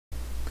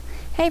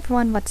Hey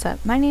everyone, what's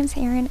up? My name's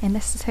Erin and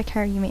this is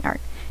Hikari Yumi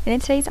Art. And in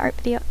today's art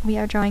video, we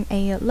are drawing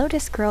a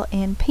Lotus girl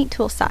in Paint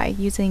Tool SAI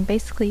using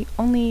basically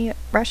only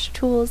brush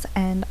tools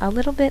and a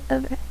little bit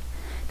of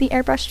the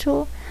airbrush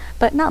tool,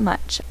 but not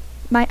much.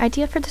 My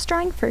idea for this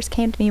drawing first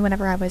came to me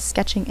whenever I was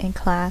sketching in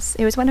class.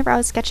 It was whenever I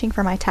was sketching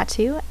for my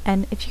tattoo,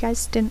 and if you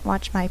guys didn't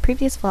watch my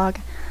previous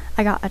vlog,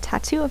 I got a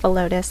tattoo of a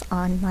lotus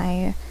on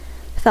my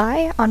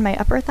thigh, on my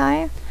upper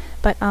thigh,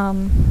 but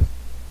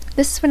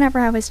this is whenever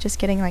I was just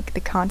getting like the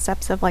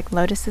concepts of like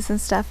lotuses and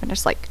stuff and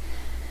just like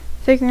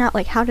figuring out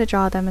like how to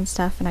draw them and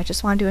stuff, and I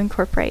just wanted to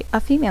incorporate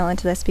a female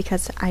into this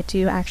because I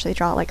do actually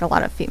draw like a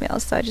lot of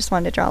females, so I just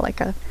wanted to draw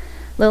like a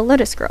little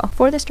lotus girl.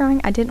 For this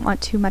drawing I didn't want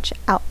too much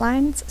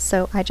outlines,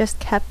 so I just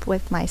kept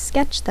with my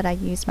sketch that I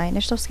used, my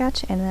initial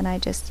sketch, and then I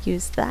just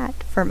used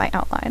that for my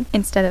outline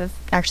instead of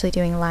actually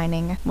doing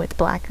lining with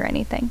black or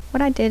anything.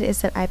 What I did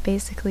is that I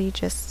basically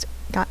just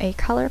got a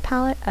color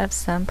palette of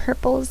some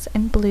purples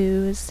and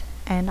blues,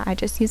 and I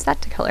just used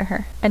that to color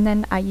her. And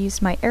then I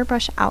used my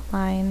airbrush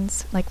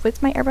outlines. Like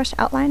with my airbrush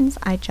outlines,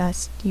 I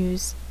just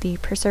used the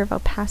Preserve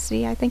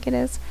Opacity, I think it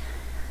is.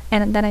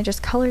 And then I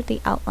just colored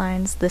the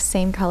outlines the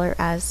same color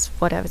as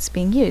what I was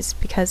being used,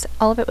 because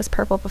all of it was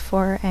purple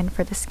before, and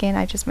for the skin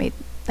I just made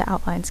the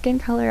outline skin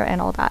color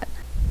and all that.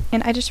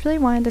 And I just really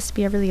wanted this to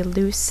be a really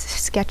loose,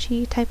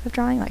 sketchy type of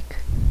drawing. Like,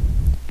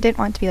 I didn't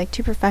want it to be like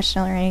too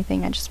professional or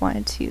anything. I just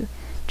wanted to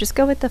just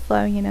go with the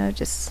flow, you know,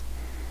 just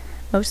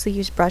mostly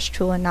use brush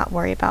tool and not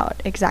worry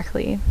about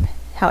exactly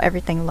how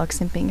everything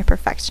looks and being a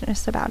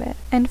perfectionist about it.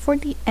 And for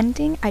the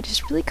ending, I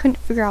just really couldn't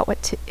figure out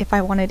if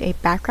I wanted a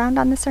background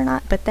on this or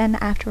not, but then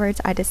afterwards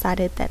I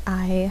decided that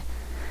I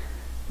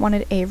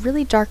wanted a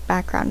really dark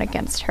background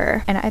against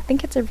her, and I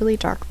think it's a really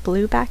dark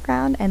blue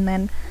background. And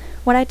then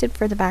what I did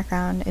for the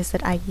background is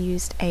that I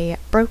used a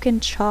broken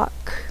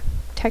chalk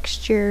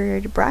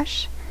textured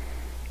brush,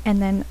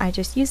 and then I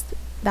just used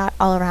that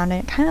all around,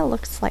 and it kind of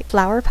looks like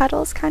flower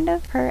petals kind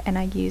of her, and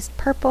I used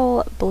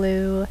purple,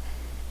 blue,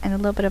 and a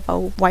little bit of a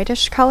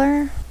whitish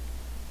color.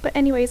 But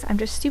anyways, I'm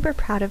just super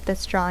proud of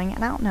this drawing,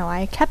 and I don't know,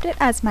 I kept it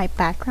as my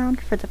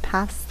background for the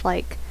past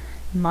like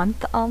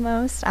month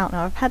almost. I don't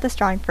know, I've had this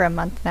drawing for a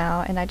month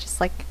now, and I just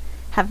like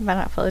haven't been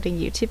uploading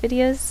YouTube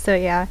videos, so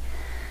yeah,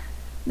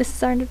 this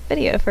is our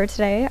video for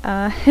today.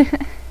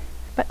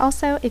 But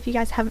also, if you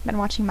guys haven't been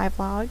watching my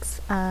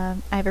vlogs, I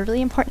have a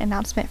really important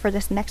announcement for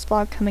this next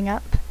vlog coming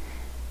up.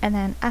 And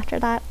then after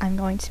that, I'm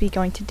going to be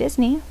going to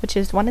Disney, which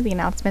is one of the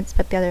announcements,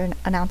 but the other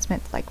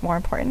announcement's like more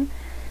important.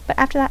 But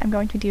after that, I'm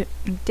going to do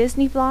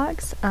Disney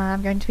vlogs.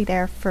 I'm going to be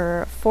there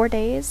for 4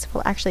 days.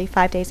 Well, actually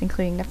 5 days,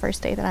 including the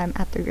first day that I'm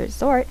at the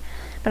resort.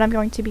 But I'm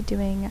going to be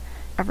doing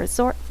a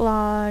resort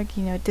vlog,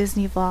 you know,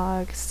 Disney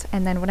vlogs,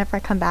 and then whenever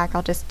I come back,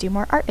 I'll just do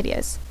more art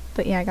videos.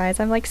 But yeah, guys,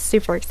 I'm like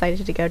super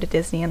excited to go to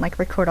Disney and like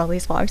record all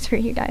these vlogs for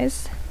you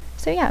guys.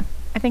 So yeah,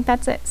 I think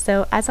that's it.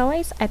 So as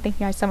always, I thank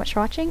you guys so much for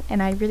watching,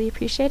 and I really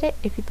appreciate it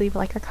if you'd leave a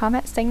like or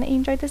comment saying that you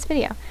enjoyed this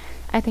video.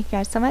 I thank you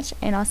guys so much,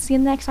 and I'll see you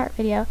in the next art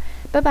video.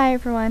 Bye bye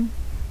everyone!